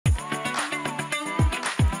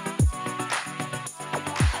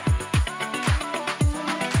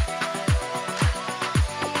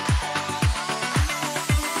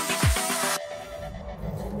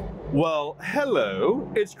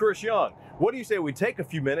Hello, it's Chris Young. What do you say we take a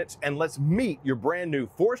few minutes and let's meet your brand new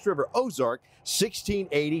Forest River Ozark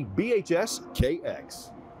 1680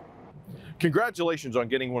 BHSKX. Congratulations on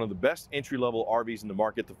getting one of the best entry-level RVs in the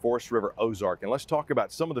market, the Forest River Ozark. And let's talk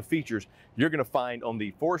about some of the features you're going to find on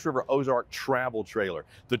the Forest River Ozark travel trailer.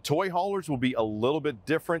 The toy haulers will be a little bit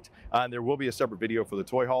different. There will be a separate video for the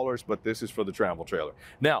toy haulers, but this is for the travel trailer.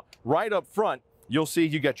 Now, right up front, you'll see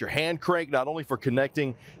you got your hand crank, not only for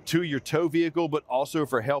connecting to your tow vehicle, but also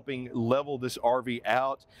for helping level this RV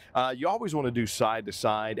out. You always want to do side to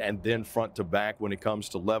side and then front to back when it comes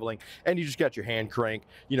to leveling. And you just got your hand crank,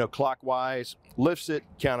 clockwise, lifts it,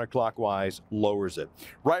 counterclockwise, lowers it.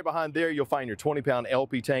 Right behind there, you'll find your 20-pound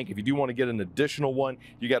LP tank. If you do want to get an additional one,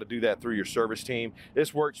 you got to do that through your service team.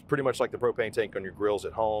 This works pretty much like the propane tank on your grills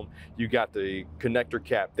at home. You got the connector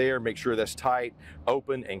cap there. Make sure that's tight,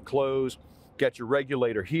 open and close. Got your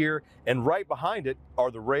regulator here, and right behind it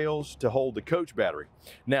are the rails to hold the coach battery.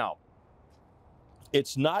 Now,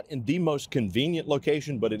 it's not in the most convenient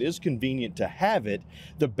location, but it is convenient to have it.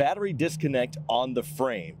 The battery disconnect on the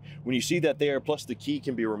frame. When you see that there, plus the key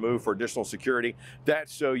can be removed for additional security,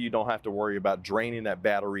 that's so you don't have to worry about draining that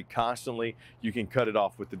battery constantly. You can cut it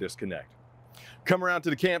off with the disconnect. Come around to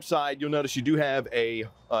the campsite, you'll notice you do have a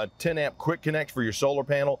 10 amp quick connect for your solar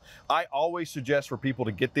panel. I always suggest for people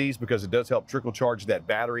to get these because it does help trickle charge that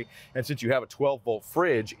battery. And since you have a 12-volt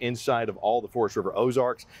fridge inside of all the Forest River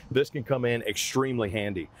Ozarks, this can come in extremely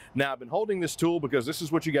handy. Now, I've been holding this tool because this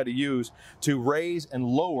is what you got to use to raise and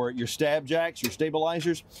lower your stab jacks, your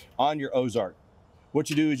stabilizers on your Ozark. What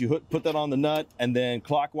you do is you put that on the nut and then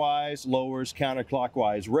clockwise lowers,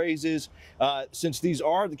 counterclockwise raises. Since these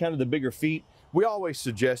are kind of the bigger feet, we always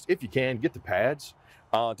suggest, if you can, get the pads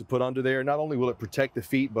to put under there. Not only will it protect the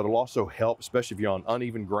feet, but it'll also help, especially if you're on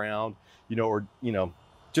uneven ground,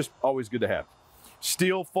 just always good to have.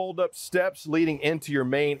 Steel fold-up steps leading into your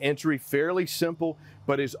main entry. Fairly simple,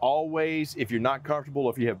 but as always, if you're not comfortable,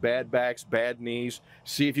 if you have bad backs, bad knees,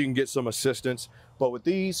 see if you can get some assistance. But with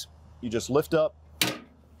these, you just lift up,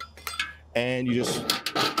 and you just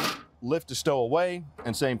lift the stow away,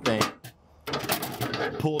 and same thing.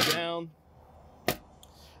 Pull down,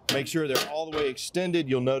 make sure they're all the way extended.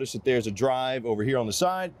 You'll notice that there's a drive over here on the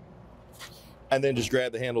side, and then just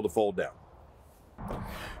grab the handle to fold down.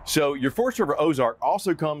 So your Forest River Ozark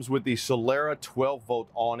also comes with the Solera 12-volt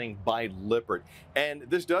awning by Lippert. And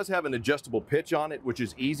this does have an adjustable pitch on it, which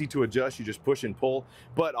is easy to adjust. You just push and pull.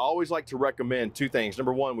 But I always like to recommend two things.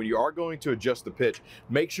 Number one, when you are going to adjust the pitch,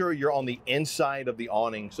 make sure you're on the inside of the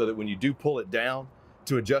awning so that when you do pull it down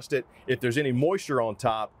to adjust it, if there's any moisture on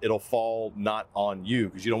top, it'll fall not on you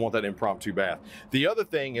because you don't want that impromptu bath. The other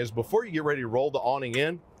thing is, before you get ready to roll the awning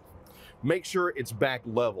in, make sure it's back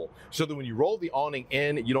level so that when you roll the awning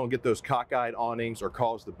in, you don't get those cockeyed awnings or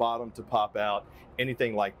cause the bottom to pop out,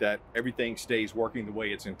 anything like that. Everything stays working the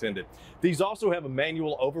way it's intended. These also have a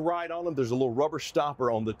manual override on them. There's a little rubber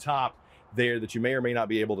stopper on the top there that you may or may not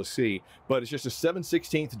be able to see, but it's just a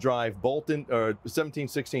 7/16 drive bolt-in, or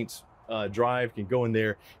 17/16 drive can go in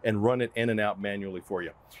there and run it in and out manually for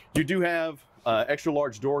you. You do have extra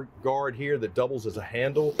large door guard here that doubles as a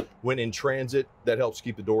handle when in transit. That helps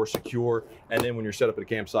keep the door secure, and then when you're set up at a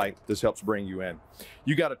campsite, this helps bring you in.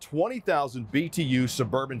 You got a 20,000 BTU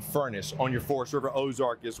Suburban furnace on your Forest River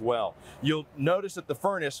Ozark as well. You'll notice that the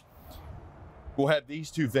furnace will have these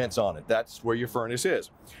two vents on it. That's where your furnace is.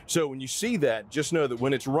 So when you see that, just know that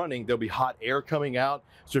when it's running, there'll be hot air coming out.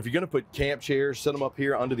 So if you're gonna put camp chairs, set them up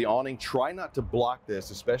here under the awning, try not to block this,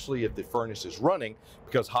 especially if the furnace is running,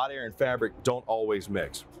 because hot air and fabric don't always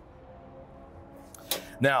mix.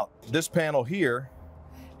 Now, this panel here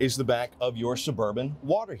is the back of your Suburban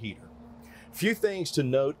water heater. Few things to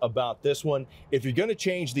note about this one. If you're going to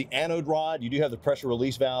change the anode rod, you do have the pressure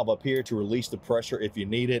release valve up here to release the pressure if you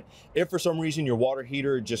need it. If for some reason your water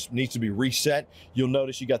heater just needs to be reset, you'll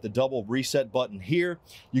notice you got the double reset button here.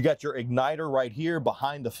 You got your igniter right here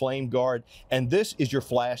behind the flame guard, and this is your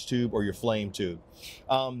flash tube or your flame tube.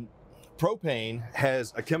 Propane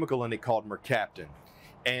has a chemical in it called mercaptan.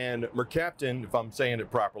 And mercaptan, if I'm saying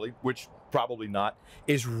it properly, which probably not,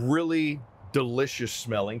 is really delicious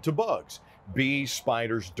smelling to bugs. Bees,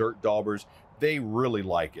 spiders, dirt daubers, they really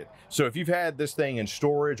like it. So if you've had this thing in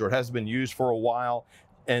storage or it hasn't been used for a while,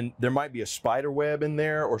 and there might be a spider web in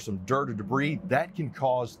there or some dirt or debris, that can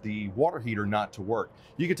cause the water heater not to work.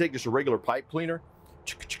 You can take just a regular pipe cleaner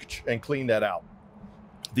and clean that out.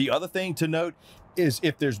 The other thing to note is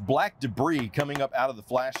if there's black debris coming up out of the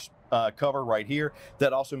flash cover right here,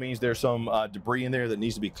 that also means there's some debris in there that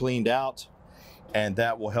needs to be cleaned out. And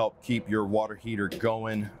that will help keep your water heater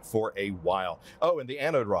going for a while. Oh, and the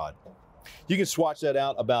anode rod. You can swatch that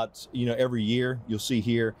out about, every year. You'll see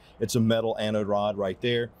here, it's a metal anode rod right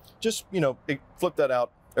there. Just, flip that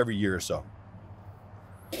out every year or so.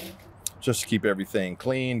 Just to keep everything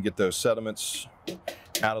clean, get those sediments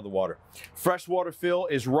out of the water. Freshwater fill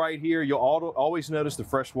is right here. You'll always notice the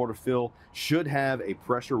freshwater fill should have a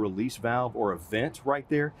pressure release valve or a vent right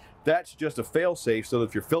there. That's just a fail safe, so that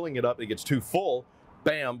if you're filling it up, it gets too full,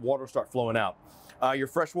 bam, water will start flowing out. Your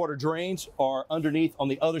freshwater drains are underneath on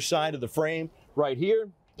the other side of the frame right here.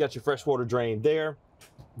 Got your freshwater drain there.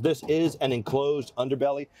 This is an enclosed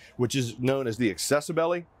underbelly, which is known as the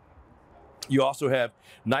accessibelly. You also have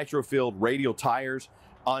nitro-filled radial tires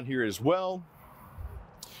on here as well,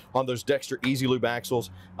 on those Dexter Easy Lube axles.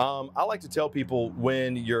 I like to tell people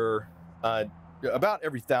when you're about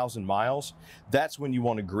every 1,000 miles, that's when you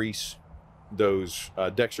want to grease those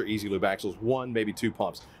Dexter Easy Lube axles, 1, maybe 2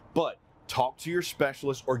 pumps. But talk to your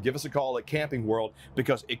specialist or give us a call at Camping World,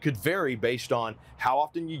 because it could vary based on how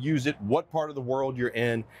often you use it, what part of the world you're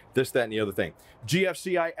in, this, that, and the other thing.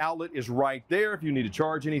 GFCI outlet is right there if you need to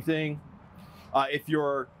charge anything. If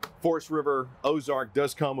your Forest River Ozark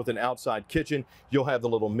does come with an outside kitchen, you'll have the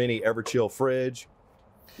little mini Everchill fridge.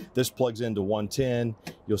 This plugs into 110.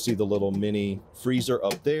 You'll see the little mini freezer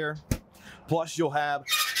up there. Plus you'll have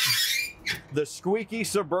the squeaky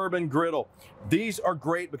Suburban griddle. These are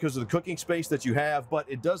great because of the cooking space that you have, but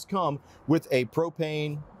it does come with a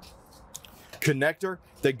propane connector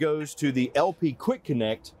that goes to the LP Quick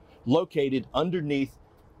Connect located underneath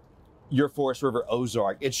your Forest River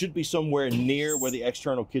Ozark. It should be somewhere near where the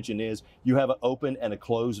external kitchen is. You have an open and a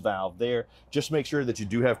close valve there. Just make sure that you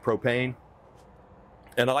do have propane.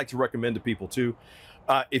 And I like to recommend to people too,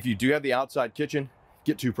 if you do have the outside kitchen,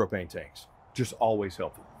 get 2 propane tanks. Just always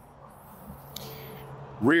helpful.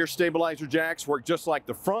 Rear stabilizer jacks work just like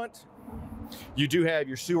the front. You do have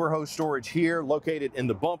your sewer hose storage here located in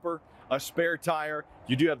the bumper, a spare tire.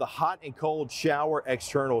 You do have the hot and cold shower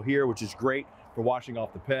external here, which is great for washing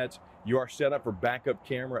off the pets. You are set up for backup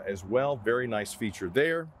camera as well. Very nice feature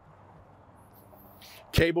there.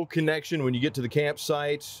 Cable connection when you get to the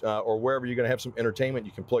campsite or wherever you're going to have some entertainment,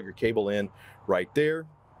 you can plug your cable in right there.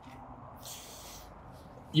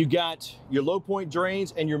 You got your low point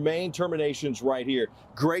drains and your main terminations right here.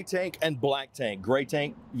 Gray tank and black tank. Gray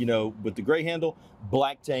tank, with the gray handle,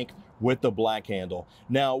 black tank with the black handle.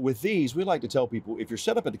 Now with these, we like to tell people, if you're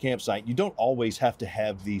set up at the campsite, you don't always have to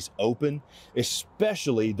have these open,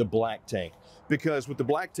 especially the black tank, because with the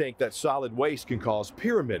black tank, that solid waste can cause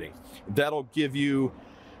pyramiding. That'll give you,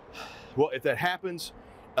 well, if that happens,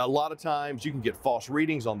 a lot of times you can get false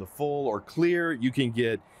readings on the full or clear. You can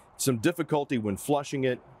get some difficulty when flushing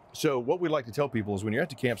it. So what we like to tell people is when you're at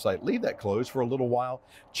the campsite, leave that closed for a little while.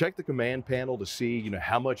 Check the command panel to see,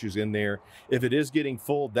 how much is in there. If it is getting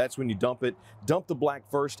full, that's when you dump it. Dump the black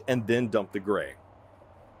first and then dump the gray.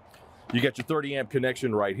 You got your 30 amp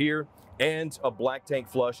connection right here and a black tank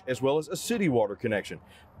flush, as well as a city water connection.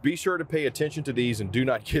 Be sure to pay attention to these and do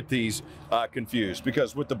not get these confused,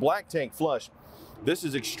 because with the black tank flush, this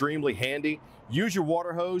is extremely handy. Use your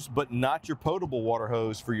water hose, but not your potable water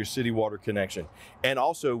hose for your city water connection. And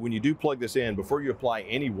also, when you do plug this in, before you apply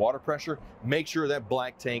any water pressure, make sure that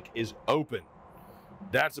black tank is open.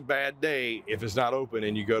 That's a bad day if it's not open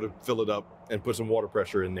and you go to fill it up and put some water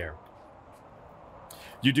pressure in there.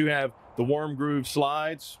 You do have the worm groove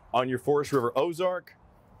slides on your Forest River Ozark.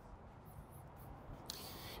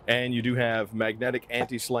 And you do have magnetic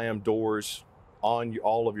anti-slam doors on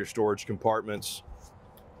all of your storage compartments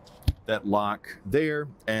that lock there,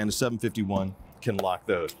 and a 751 can lock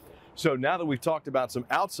those. So now that we've talked about some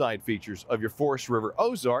outside features of your Forest River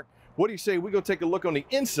Ozark, what do you say we go take a look on the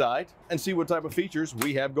inside and see what type of features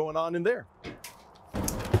we have going on in there?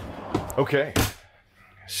 Okay,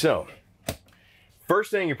 so first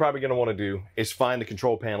thing you're probably going to want to do is find the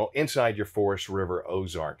control panel inside your Forest River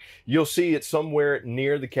Ozark. You'll see it somewhere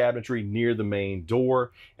near the cabinetry, near the main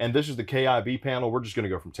door. And this is the KIB panel. We're just going to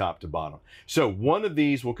go from top to bottom. So one of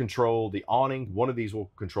these will control the awning. One of these will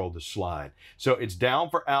control the slide. So it's down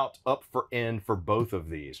for out, up for in for both of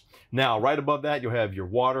these. Now, right above that, you'll have your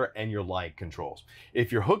water and your light controls.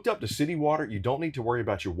 If you're hooked up to city water, you don't need to worry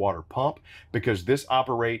about your water pump, because this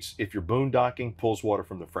operates if you're boondocking, pulls water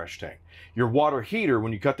from the fresh tank. Your water heater,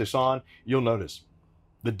 when you cut this on, you'll notice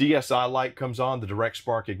the DSI light comes on, the direct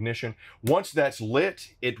spark ignition. Once that's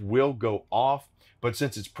lit, it will go off. But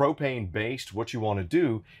since it's propane based, what you want to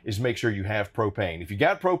do is make sure you have propane. If you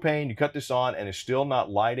got propane, you cut this on and it's still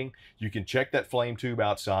not lighting, you can check that flame tube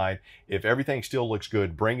outside. If everything still looks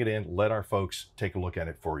good, bring it in, let our folks take a look at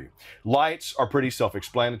it for you. Lights are pretty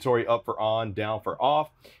self-explanatory, up for on, down for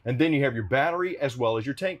off. And then you have your battery as well as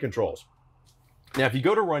your tank controls. Now, if you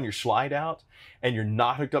go to run your slide out and you're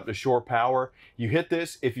not hooked up to shore power, you hit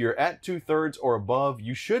this. If you're at 2/3 or above,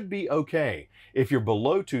 you should be okay. If you're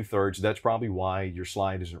below 2/3, that's probably why your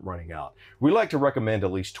slide isn't running out. We like to recommend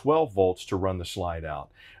at least 12 volts to run the slide out.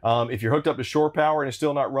 If you're hooked up to shore power and it's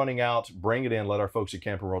still not running out, bring it in. Let our folks at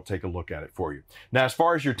Camping World take a look at it for you. Now, as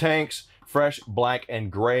far as your tanks, fresh, black, and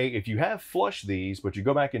gray, if you have flushed these, but you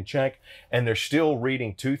go back and check and they're still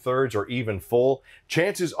reading 2/3 or even full,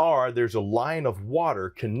 chances are there's a line of water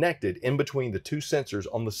connected in between the two sensors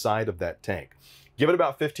on the side of that tank. Give it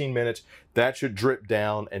about 15 minutes. That should drip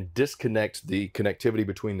down and disconnect the connectivity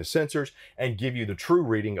between the sensors and give you the true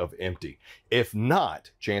reading of empty. If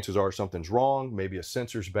not, chances are something's wrong. Maybe a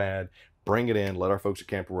sensor's bad. Bring it in. Let our folks at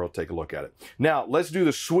Camping World take a look at it. Now, let's do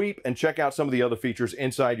the sweep and check out some of the other features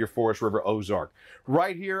inside your Forest River Ozark.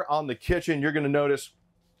 Right here on the kitchen, you're going to notice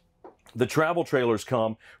the travel trailers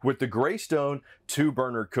come with the Greystone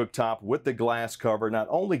 2-burner cooktop with the glass cover, not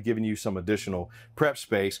only giving you some additional prep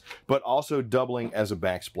space, but also doubling as a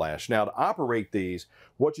backsplash. Now, to operate these,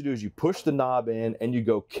 what you do is you push the knob in and you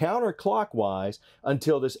go counterclockwise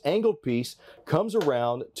until this angled piece comes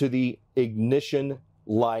around to the ignition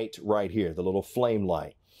light right here, the little flame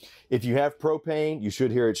light. If you have propane, you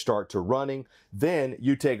should hear it start to running. Then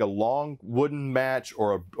you take a long wooden match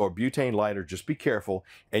or butane lighter, just be careful,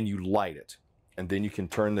 and you light it. And then you can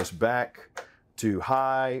turn this back to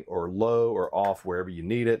high or low or off wherever you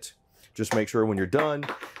need it. Just make sure when you're done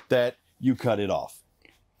that you cut it off.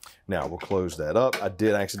 Now we'll close that up. I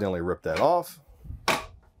did accidentally rip that off.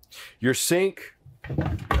 Your sink.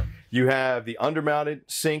 You have the undermounted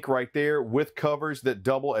sink right there with covers that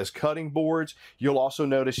double as cutting boards. You'll also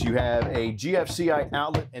notice you have a GFCI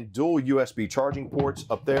outlet and dual USB charging ports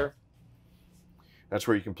up there. That's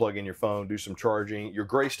where you can plug in your phone, do some charging. Your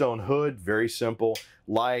Greystone hood, very simple,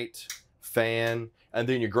 light, fan, and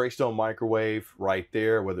then your Greystone microwave right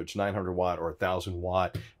there, whether it's 900 watt or 1000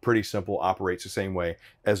 watt, pretty simple, operates the same way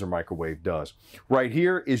as a microwave does. Right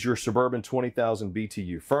here is your Suburban 20,000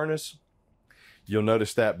 BTU furnace. You'll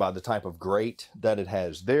notice that by the type of grate that it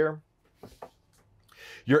has there.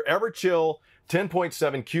 Your Everchill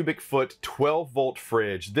 10.7 cubic foot 12 volt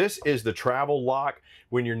fridge. This is the travel lock.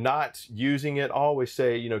 When you're not using it, I always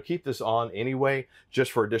say, you know, keep this on anyway,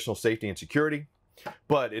 just for additional safety and security.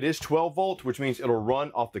 But it is 12 volt, which means it'll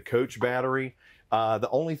run off the coach battery. The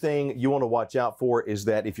only thing you want to watch out for is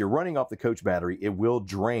that if you're running off the coach battery, it will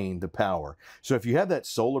drain the power. So if you have that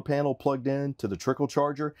solar panel plugged in to the trickle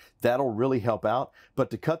charger, that'll really help out.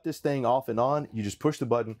 But to cut this thing off and on, you just push the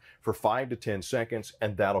button for 5 to 10 seconds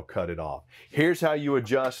and that'll cut it off. Here's how you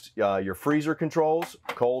adjust your freezer controls,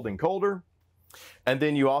 cold and colder. And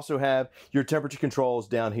then you also have your temperature controls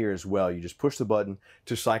down here as well. You just push the button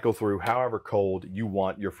to cycle through however cold you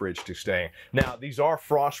want your fridge to stay. Now, these are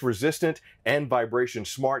frost resistant and vibration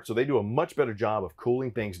smart, so they do a much better job of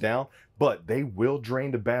cooling things down, but they will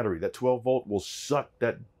drain the battery. That 12 volt will suck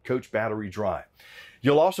that coach battery dry.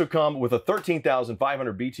 You'll also come with a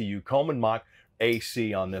 13,500 BTU Coleman Mach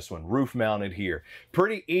AC on this one, roof mounted here.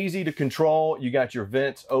 Pretty easy to control. You got your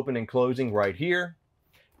vents open and closing right here,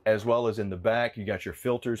 as well as in the back. You got your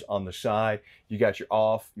filters on the side. You got your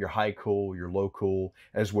off, your high cool, your low cool,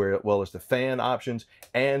 as well as the fan options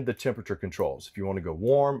and the temperature controls. If you want to go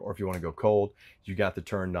warm or if you want to go cold, you got the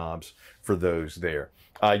turn knobs for those there.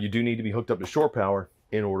 You do need to be hooked up to shore power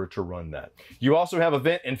in order to run that. You also have a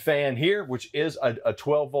vent and fan here, which is a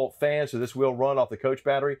 12 volt fan. So this will run off the coach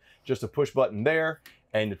battery. Just a push button there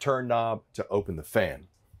and the turn knob to open the fan.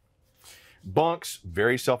 Bunks,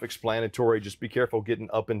 very self-explanatory. Just be careful getting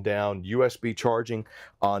up and down. USB charging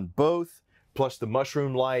on both, plus the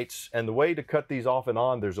mushroom lights. And the way to cut these off and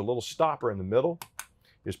on, there's a little stopper in the middle.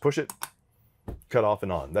 Just push it, cut off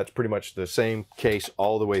and on. That's pretty much the same case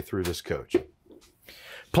all the way through this coach.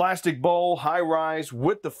 Plastic bowl, high rise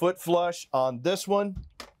with the foot flush on this one.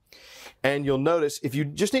 And you'll notice if you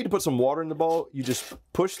just need to put some water in the bowl, you just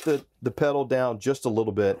push the pedal down just a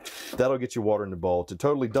little bit. That'll get you water in the bowl. To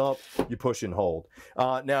totally dump, you push and hold.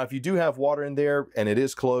 Now, if you do have water in there and it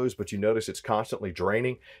is closed, but you notice it's constantly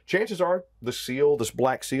draining, chances are the seal, this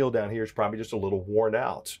black seal down here is probably just a little worn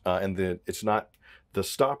out. And the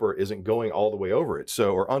stopper isn't going all the way over it,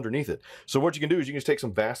 or underneath it. So what you can do is you can just take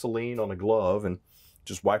some Vaseline on a glove and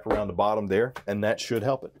just wipe around the bottom there, and that should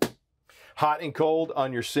help it. Hot and cold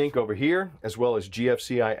on your sink over here, as well as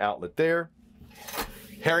GFCI outlet there.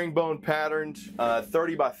 Herringbone patterned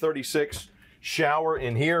 30 by 36 shower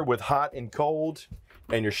in here with hot and cold,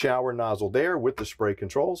 and your shower nozzle there with the spray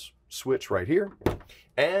controls. Switch right here.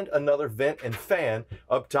 And another vent and fan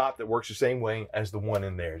up top that works the same way as the one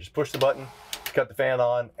in there. Just push the button, cut the fan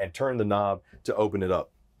on, and turn the knob to open it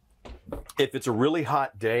up. If it's a really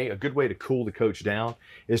hot day, a good way to cool the coach down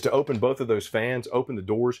is to open both of those fans, open the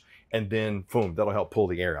doors, and then boom, that'll help pull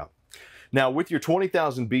the air out. Now with your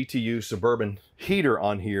 20,000 BTU Suburban heater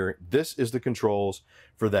on here, this is the controls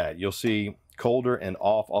for that. You'll see colder and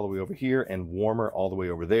off all the way over here and warmer all the way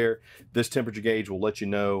over there. This temperature gauge will let you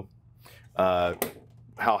know how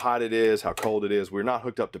hot it is, how cold it is. We're not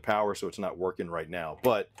hooked up to power, so it's not working right now,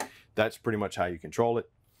 but that's pretty much how you control it.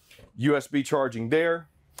 USB charging there.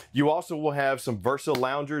 You also will have some Versa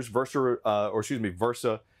loungers, versatile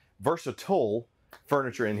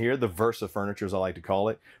furniture in here, the Versa furniture as I like to call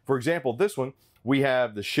it. For example, this one, we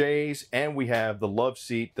have the chaise and we have the love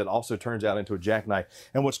seat that also turns out into a jackknife.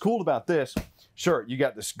 And what's cool about this, sure, you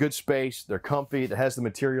got this good space, they're comfy, it has the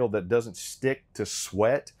material that doesn't stick to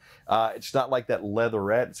sweat. It's not like that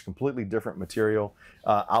leatherette, it's a completely different material.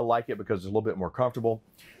 I like it because it's a little bit more comfortable.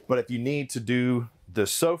 But if you need to do the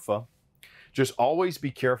sofa, just always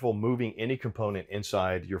be careful moving any component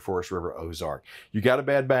inside your Forest River Ozark. You got a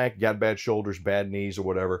bad back, you got bad shoulders, bad knees or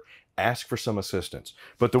whatever, ask for some assistance.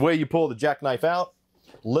 But the way you pull the jackknife out,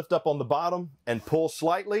 lift up on the bottom and pull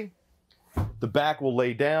slightly, the back will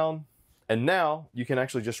lay down, and now you can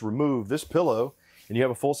actually just remove this pillow and you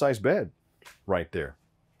have a full-size bed right there.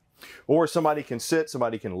 Or somebody can sit,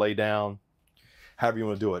 somebody can lay down, however you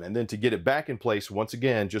want to do it. And then to get it back in place, once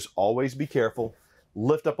again, just always be careful.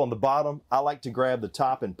 Lift up on the bottom. I like to grab the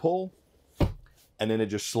top and pull, and then it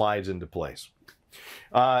just slides into place.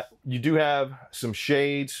 You do have some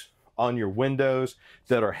shades on your windows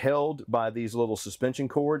that are held by these little suspension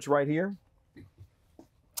cords right here.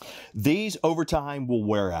 These over time will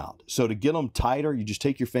wear out. So to get them tighter, you just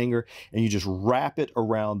take your finger and you just wrap it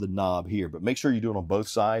around the knob here. But make sure you do it on both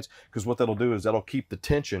sides, because what that'll do is that'll keep the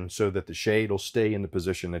tension so that the shade will stay in the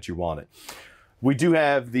position that you want it. We do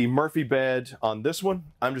have the Murphy bed on this one.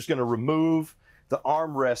 I'm just going to remove the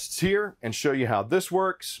armrests here and show you how this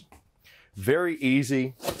works. Very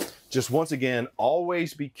easy. Just once again,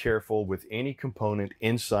 always be careful with any component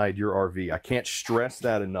inside your RV. I can't stress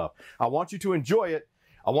that enough. I want you to enjoy it.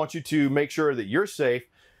 I want you to make sure that you're safe,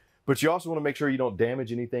 but you also want to make sure you don't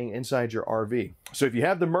damage anything inside your RV. So if you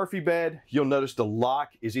have the Murphy bed, you'll notice the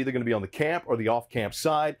lock is either going to be on the camp or the off-camp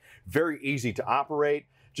side. Very easy to operate.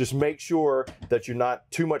 Just make sure that you're not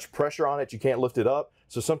too much pressure on it. You can't lift it up.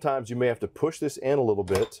 So sometimes you may have to push this in a little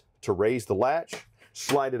bit to raise the latch,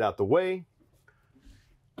 slide it out the way,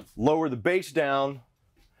 lower the base down,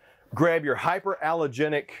 grab your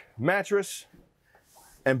hyperallergenic mattress,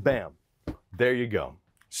 and bam, there you go.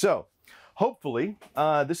 So hopefully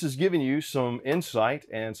this has given you some insight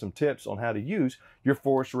and some tips on how to use your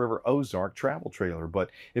Forest River Ozark travel trailer. But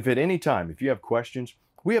if at any time, if you have questions,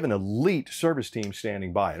 we have an elite service team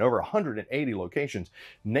standing by at over 180 locations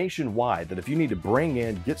nationwide that if you need to bring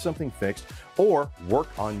in, get something fixed, or work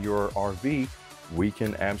on your RV, we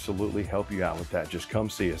can absolutely help you out with that. Just come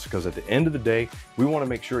see us, because at the end of the day, we want to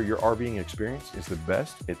make sure your RVing experience is the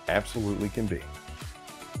best it absolutely can be.